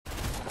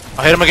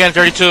I hit him again,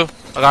 32.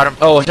 I got him.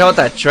 Oh, watch out with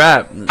that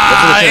trap.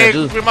 Hey,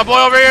 bring my boy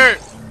over here.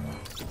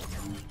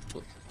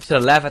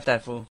 Should've laughed at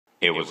that fool.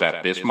 It was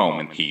at this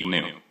moment he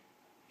knew.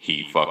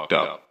 He fucked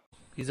up.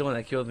 He's the one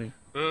that killed me.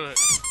 How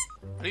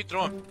do you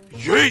throw him?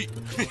 Yeet!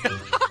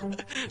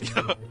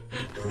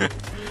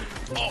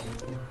 Oh.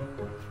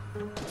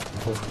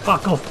 Oh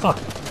fuck, oh fuck.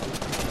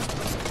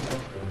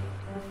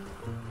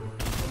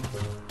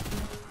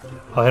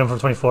 I'll hit him from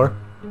 24.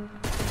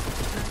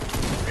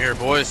 Here,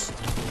 boys.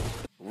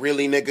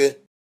 Really, nigga?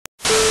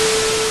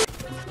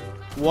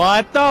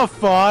 What the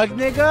fuck,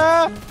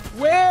 nigga?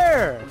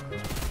 Where?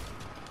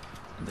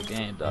 It's a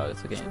game, dog.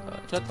 It's a game, dog.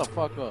 Shut the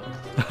fuck up.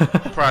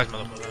 Surprise,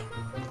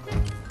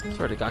 motherfucker.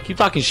 Swear to God. Keep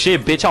talking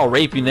shit, bitch. I'll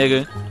rape you,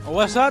 nigga.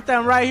 What's up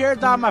then? Right here,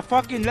 dog. My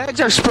fucking legs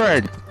are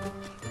spread.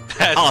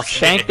 I'll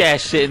shank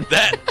that shit.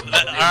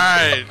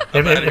 Alright.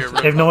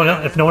 If no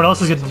one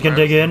else is gonna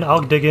dig in,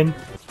 I'll dig in.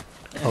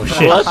 Oh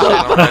shit. What the?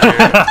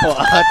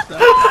 What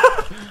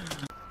the?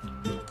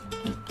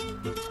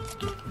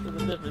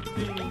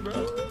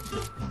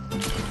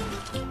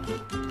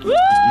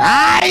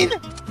 Nine!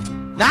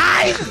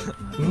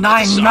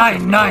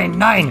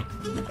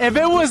 If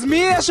it was me,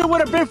 that shit would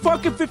have been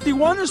fucking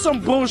 51 or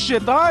some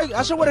bullshit, dog.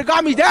 That shit would have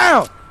got me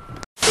down.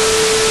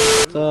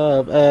 What's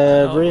up,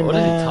 every What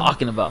man? are you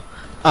talking about?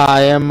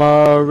 I am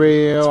a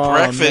real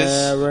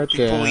breakfast. American.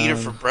 People eat it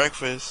for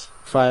breakfast.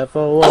 Fight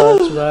for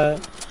what's right.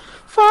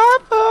 Fight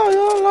for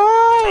your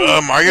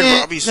life. Margaret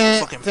Robbie's so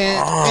fucking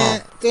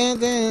bomb.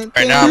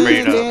 Right now I'm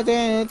ready to.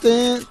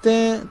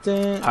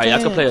 Alright, y'all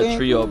can play a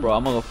trio, bro.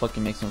 I'm gonna go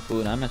fucking make some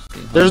food. I'm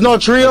actually. There's no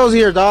trios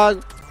here,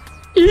 dog.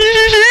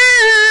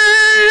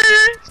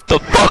 The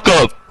fuck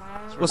up.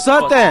 What's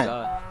up then?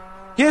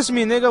 Kiss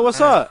me, nigga.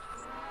 What's up?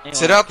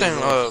 Sit out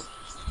there.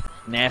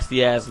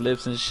 Nasty ass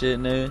lips and shit,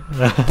 nigga.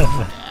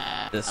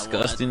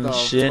 Disgusting and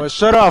shit. Well,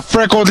 shut up,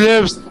 freckled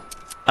lips.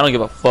 I don't give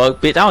a fuck,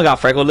 bitch. I don't got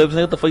freckle lips,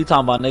 nigga. What the fuck you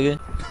talking about, nigga?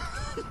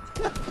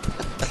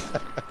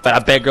 But I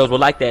bet girls would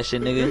like that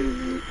shit,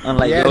 nigga.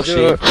 Unlike your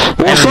shit.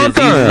 What's up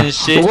there?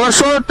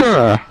 What's up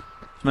there?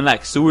 Smell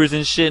like sewers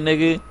and shit,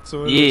 nigga.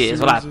 Yeah,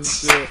 that's what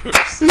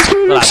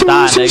I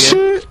thought,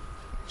 nigga.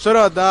 Shut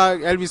up,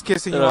 dog. Elvis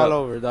kissing you all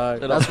over,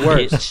 dog. That's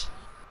worse.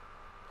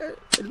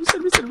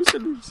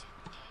 Elvis.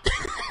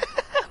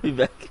 Be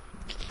back.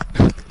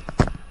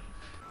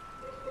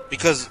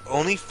 Because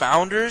only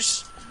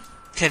founders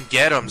can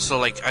get them. So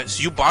like,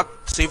 so you bought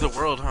Save the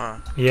World, huh?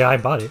 Yeah, I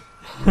bought it.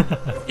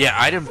 Yeah,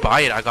 I didn't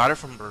buy it. I got it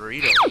from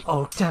Burrito.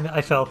 Oh damn it,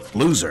 I fell.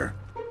 Loser.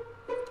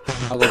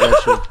 I'll go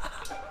get you.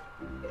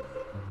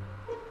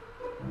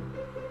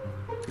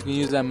 You can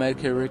use that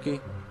medkit, Ricky.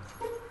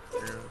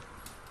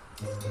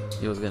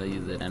 He was gonna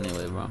use it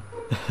anyway, bro.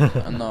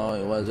 No,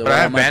 it wasn't. But I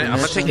have bandage. I'm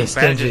gonna take these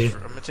bandages.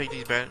 Stingy. I'm gonna take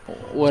these bandages.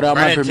 Without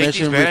my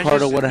permission,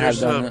 Ricardo wouldn't have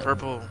done it.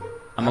 Purple.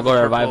 I'm gonna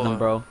go revive them,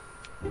 bro.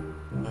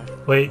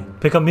 Wait,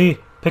 pick up me.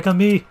 Pick up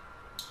me.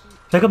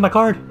 Pick up my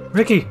card.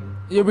 Ricky.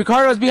 Yeah,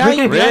 Ricardo's behind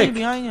you. Rick.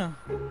 Behind you.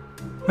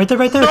 Right there,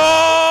 right there. No!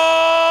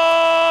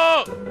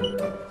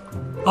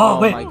 Oh,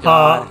 wait. my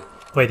God.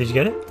 Wait, did you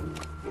get it?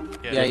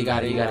 Yeah, you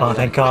got it. You got it. Oh,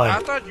 thank I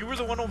God. thought you were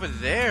the one over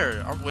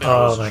there.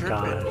 Oh my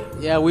God.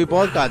 Yeah, we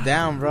both got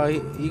down, bro.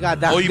 He got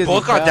down. Oh, you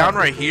both got down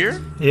right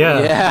here? Yeah.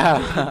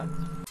 Yeah.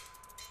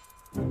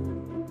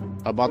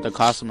 I bought the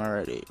costume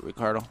already,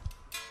 Ricardo.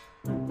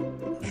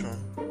 Sure.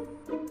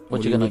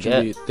 What you gonna What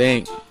get? do you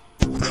think?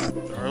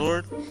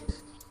 Star-Lord?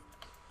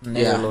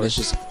 Yeah, let's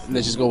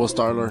just go with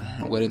Star-Lord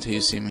and wait until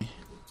you see me.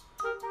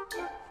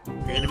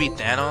 You're gonna be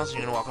Thanos?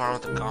 You're gonna walk around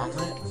with the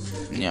gauntlet?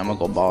 Yeah, I'm gonna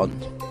go bald.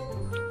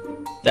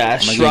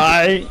 That's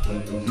right.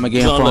 I'm gonna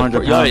gain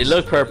 400 Yo, you pounds.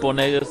 look purple,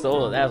 nigga.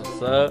 So that's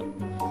what's up.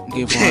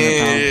 Gain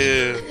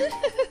 400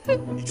 Yeah.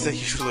 He said you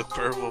should look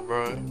purple,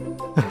 bro.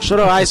 pounds. Shut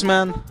up,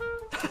 Iceman.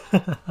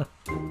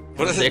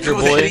 What does Sticker it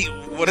do? boy.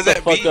 What does that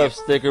Fuck mean? up,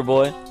 sticker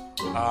boy.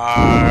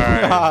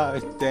 Alright. Oh,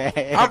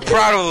 damn. I'm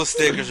proud of those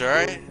stickers,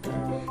 alright?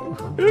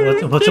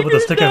 What's up with the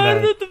sticker,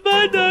 man?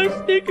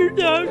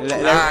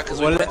 Nah, cause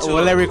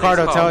We'll let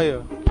Ricardo tell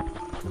you.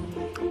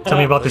 Tell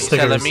me about the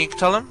stickers. Let me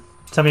tell him?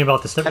 Tell me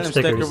about the Tell him,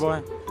 stickers. sticker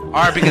boy.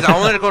 Alright, because I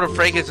wanted to go to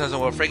Frankenstein's, and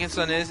what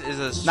Frankenstein is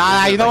a...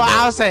 Nah, you know what?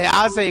 I'll say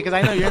it, because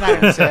I know you're not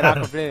gonna say it. I'll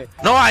complete it.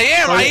 No, I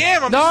am.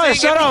 I'm No,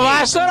 just shut saying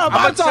up, shut up. I'm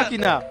about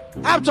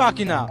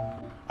talking now.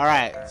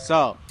 Alright,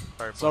 so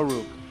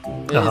Rook.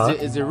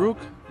 Is it Rook?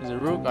 Is it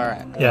Rook?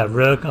 Alright. Yeah,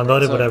 Rook,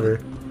 Unloaded, So-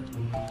 whatever.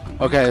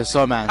 Okay,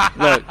 so man,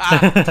 look,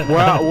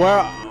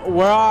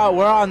 we're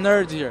all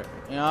nerds here.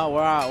 You know,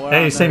 we're all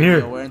Hey, nerds same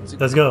here. We're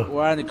Let's go.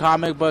 We're into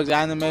comic books,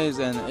 animes,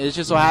 and it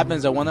just so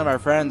happens that one of our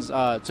friends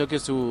took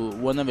us to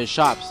one of his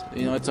shops.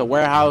 You know, it's a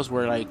warehouse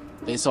where like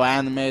they sell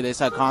anime, they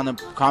sell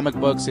comic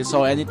books, they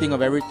sell anything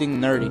of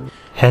everything nerdy.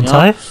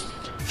 Hentai?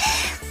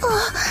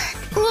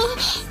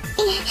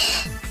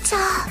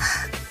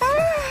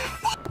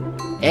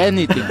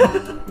 Anything.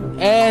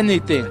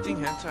 I think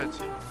hentai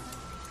too.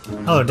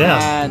 Oh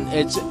damn.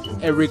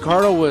 And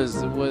Ricardo was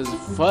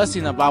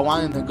fussing about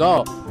wanting to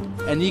go,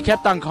 and he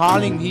kept on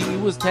calling. He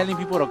was telling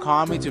people to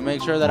call me to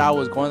make sure that I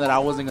was going, that I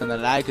wasn't gonna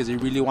lie, because he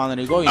really wanted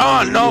to go. You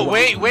know, no,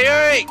 wait.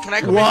 Can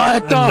I come in?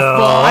 What the No.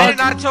 fuck? I did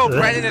not tell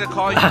Brandon to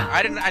call you.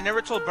 I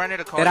never told Brandon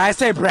to call you. Did I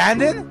say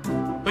Brandon?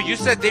 But you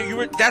said that you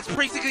were. That's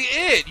basically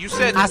it. You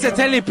said. I said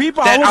telling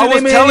people. That I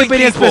wasn't naming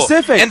anybody in people.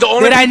 specific. And the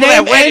only Did I people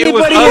name that went, it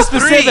was anybody in us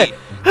specific?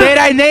 three. Did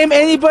I name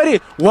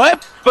anybody?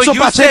 What? But So you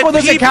Pacheco said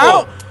doesn't people.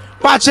 count?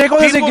 Pacheco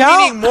doesn't People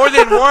count? meaning more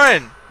than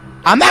one.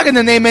 I'm not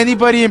gonna name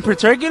anybody in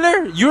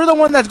particular. You're the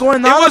one that's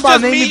going It on was about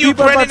just naming me, you,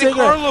 people in Brandon, and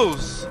particular.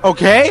 Carlos.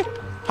 Okay.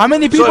 How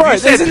many people if you are?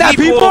 said Isn't that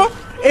people?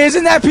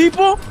 Isn't that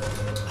people?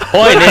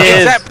 Point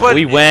is, But-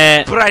 we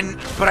went.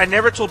 But I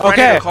never told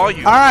Brandon Okay. to call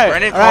you. All right.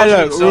 Brandon All right.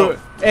 called you Look,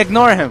 himself.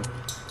 ignore him.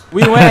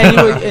 We went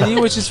and he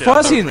was just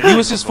fussing. He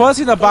was just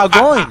fussing about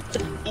going.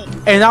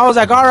 And I was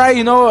like, all right,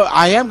 you know,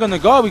 I am gonna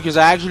go because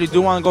I actually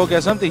do want to go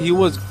get something. He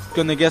was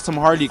gonna get some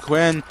Harley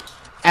Quinn.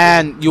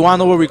 And you wanna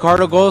know what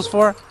Ricardo goes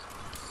for?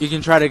 You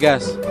can try to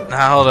guess.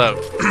 Nah, hold up.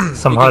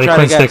 Some You can Harley try to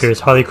Quinn guess. stickers.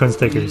 Harley Quinn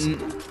stickers.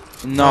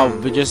 No,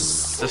 but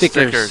just The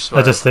stickers.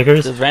 Oh, just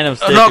stickers? Just random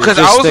stickers. No, because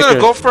Just I was gonna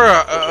stickers. go for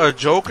a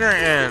Joker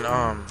and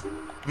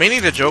mainly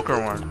the Joker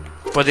one,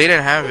 but they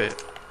didn't have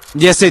it.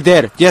 Yes, they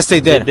did. Yes,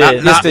 they did. They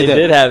did. Yes, They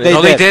did have it.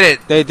 No, they did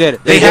it. They did.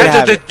 They did had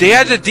have the it. they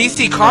had the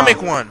DC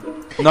comic one.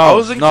 I No,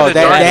 was looking no, for the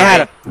they Dark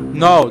had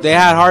Knight. they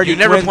had Harley You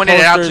never Quinn pointed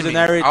it out to posters me. and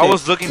everything. I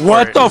was looking for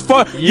What it. the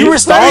fuck? You You were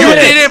studying You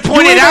it. didn't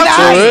point You it even out to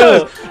asked me.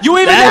 us. You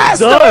even That's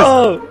asked us.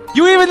 dope.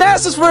 You even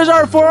asked us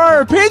for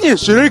our opinion.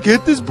 Should I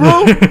get this,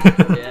 bro?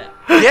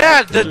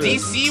 Yeah, the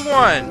DC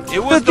one.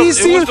 It was The the,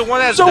 DC. It was the one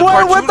that's So the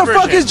what cartoon the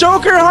fuck version. is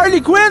Joker and Harley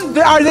Quinn?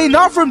 Are they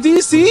not from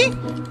DC?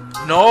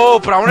 No,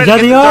 but I wanted Yeah,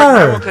 to get they the Dark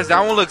Knight are. one because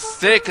that one looks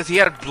sick. Because he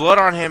had blood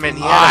on him and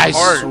he had I a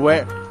heart.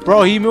 swear,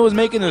 bro. He was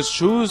making us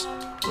choose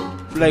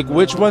like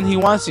which one he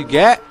wants to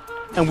get,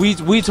 and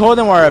we told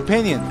him our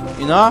opinion,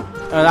 you know.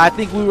 And I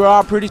think we were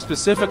all pretty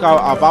specific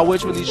about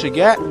which one he should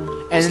get.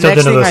 And Still the next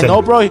didn't thing I listen.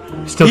 know,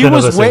 bro, Still he didn't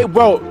was listen.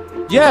 bro.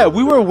 Yeah,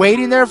 we were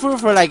waiting there for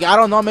like I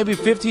don't know, maybe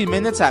 15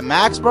 minutes at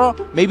max, bro,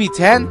 maybe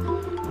 10,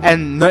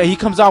 and no, he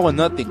comes out with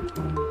nothing.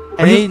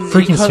 Are And you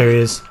freaking comes-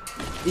 serious?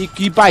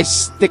 He buys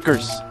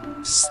stickers.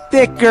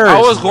 Stickers. I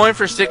was going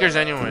for stickers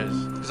anyways.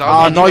 'Cause I was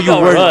Oh gonna no, give you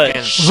them weren't. a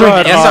fucking-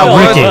 Shut Yes, up. I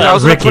was. Ricky, I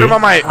was gonna Ricky, put them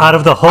on my. out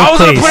of the whole I was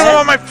gonna place, put them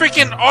on my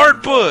freaking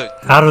art book.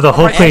 out of the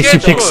whole my place, you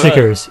picked sketchbook.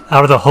 stickers.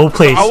 Out of the whole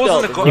place, I was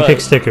gonna go. you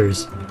picked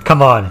stickers.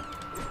 Come on.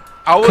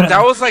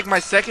 That was like my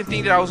second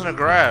thing that I was gonna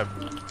grab.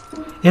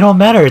 It don't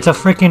matter. It's a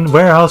freaking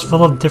warehouse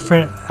full of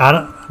different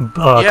Yeah,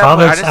 but I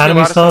comics, didn't see a anime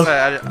lot of stuff.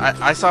 stuff.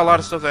 I saw a lot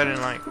of stuff that I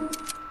didn't like.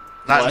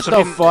 Not What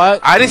something- the fuck?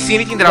 I didn't see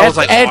anything that I was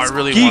like, oh, I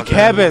really Geek want that.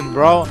 Heaven,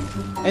 bro.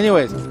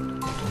 Anyways,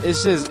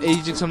 it's just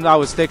he just comes out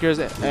with stickers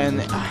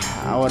and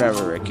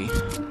whatever, Ricky.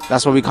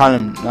 That's what we call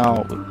him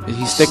now.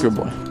 He's Sticker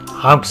Boy.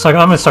 I'm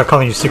gonna start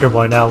calling you Sticker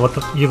Boy now. What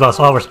the? You lost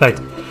all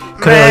respect.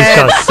 Could at least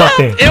got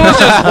something. It was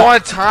just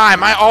one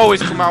time. I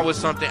always come out with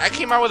something. I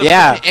came out with a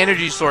Yeah. freaking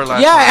energy sword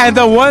last Yeah, time. and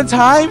the one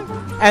time,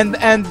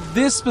 and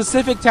this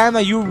specific time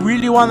that you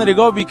really wanted to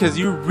go because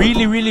you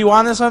really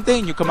wanted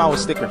something, you come out with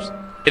stickers.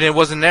 And it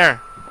wasn't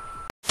there.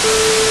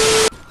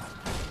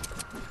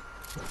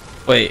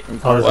 Wait,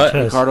 Oh, there's a what?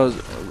 chest. Ricardo's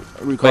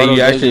Wait,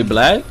 you actually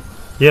black?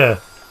 Yeah,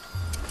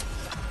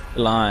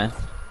 You're lying.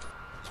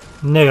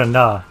 nigga,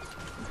 nah.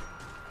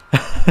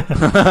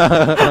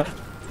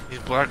 He's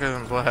blacker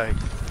than black.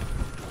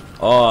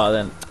 Oh,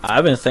 then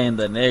I've been saying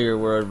the nigger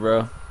word,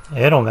 bro.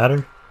 It don't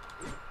matter.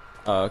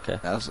 Oh, okay.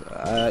 That's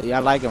yeah, I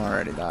like him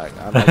already, dog.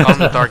 I I like call him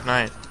the Dark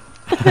Knight.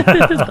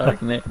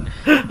 Dark Knight.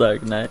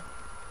 Dark Knight.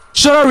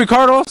 Shut up,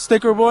 Ricardo,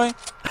 Sticker Boy.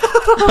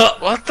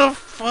 What the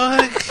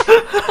fuck?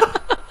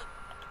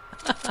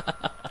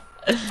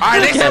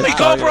 Alright, next time we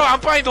go, bro, I'm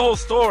buying the whole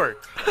store.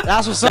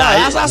 That's what's up.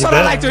 That's what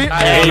I like to hear.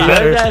 Yeah, you Hey,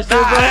 better. That shit,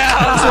 bro.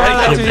 That's what I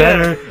like You to hear.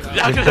 better.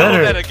 Y'all You can hold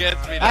that better.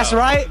 against me. That's now.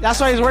 right. That's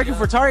why he's working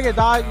for Target,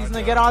 dog. He's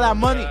gonna get all that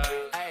money.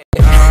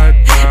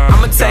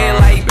 I'ma tell you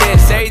like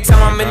this. Every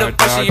time I'm in the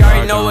bush, you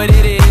already know what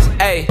it is.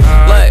 Hey,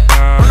 look,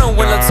 from the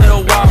window to the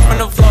wall, from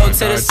the floor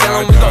to the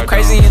ceiling, we go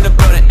crazy in the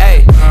building.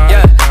 Hey,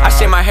 yeah, I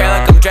shave my hair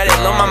like I'm dreaded.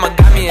 Lil' mama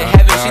got me in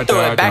heaven, she threw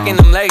it back in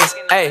them legs.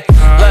 Hey,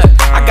 look,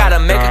 I gotta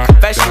make a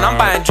confession. I'm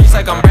buying drinks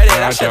like I'm breaded.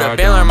 I should've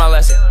been learned my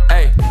lesson.